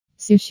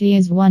Sushi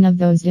is one of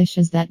those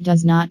dishes that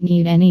does not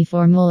need any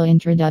formal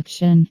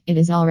introduction. It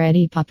is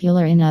already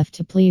popular enough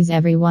to please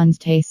everyone's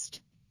taste.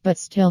 But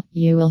still,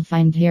 you will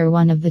find here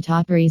one of the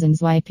top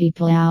reasons why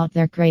people out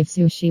there crave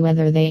sushi,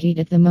 whether they eat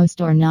it the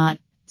most or not.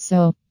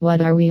 So, what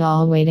are we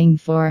all waiting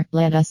for?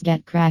 Let us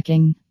get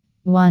cracking.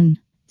 1.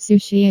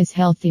 Sushi is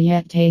healthy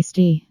yet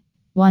tasty.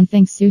 One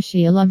thing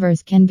sushi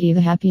lovers can be the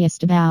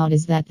happiest about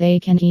is that they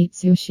can eat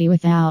sushi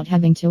without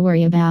having to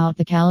worry about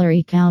the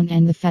calorie count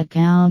and the fat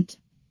count.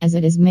 As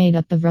it is made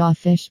up of raw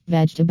fish,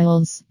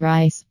 vegetables,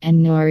 rice,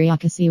 and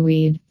noriaka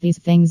seaweed, these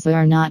things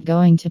are not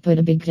going to put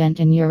a big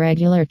dent in your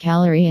regular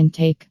calorie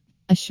intake.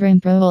 A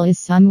shrimp roll is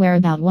somewhere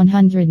about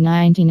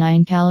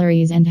 199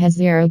 calories and has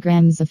 0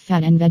 grams of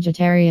fat, and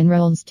vegetarian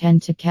rolls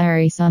tend to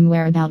carry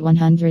somewhere about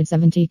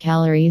 170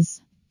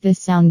 calories. This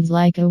sounds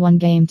like a one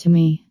game to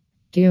me.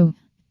 2.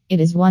 It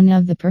is one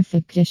of the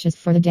perfect dishes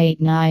for the date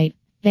night.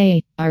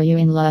 Hey, are you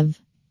in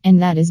love?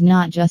 And that is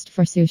not just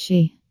for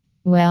sushi.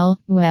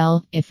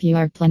 Well, if you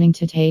are planning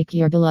to take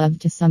your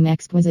beloved to some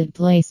exquisite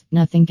place,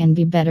 nothing can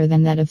be better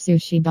than that of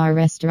sushi bar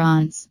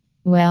restaurants.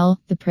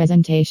 Well, the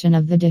presentation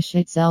of the dish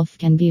itself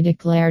can be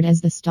declared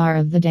as the star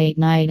of the date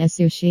night, as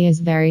sushi is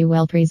very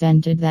well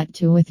presented, that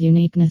too with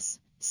uniqueness.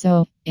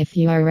 So, if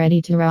you are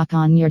ready to rock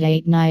on your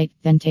date night,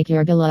 then take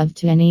your beloved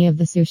to any of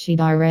the sushi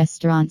bar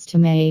restaurants to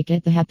make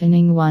it the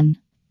happening one.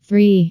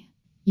 3.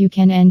 You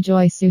can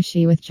enjoy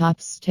sushi with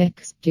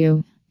chopsticks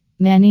too.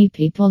 Many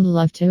people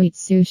love to eat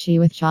sushi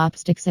with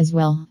chopsticks as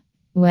well.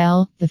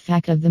 Well, the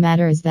fact of the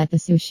matter is that the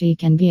sushi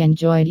can be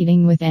enjoyed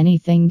eating with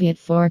anything, be it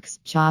forks,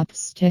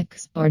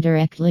 chopsticks, or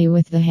directly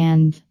with the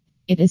hand.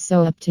 It is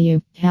so up to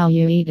you how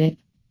you eat it.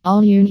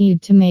 All you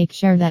need to make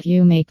sure that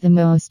you make the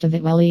most of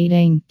it while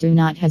eating. Do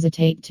not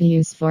hesitate to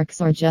use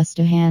forks or just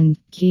a hand.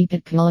 Keep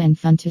it cool and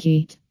fun to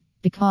eat.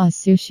 Because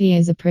sushi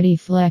is a pretty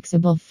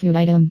flexible food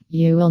item,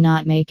 you will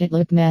not make it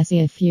look messy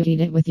if you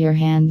eat it with your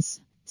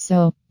hands.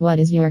 So, what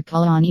is your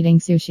call on eating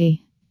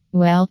sushi?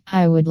 Well,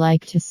 I would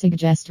like to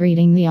suggest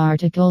reading the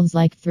articles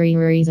like 3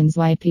 reasons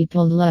why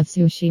people love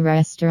sushi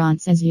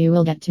restaurants, as you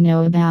will get to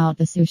know about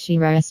the sushi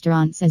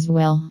restaurants as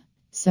well.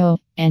 So,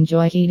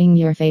 enjoy eating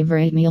your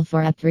favorite meal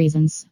for up reasons.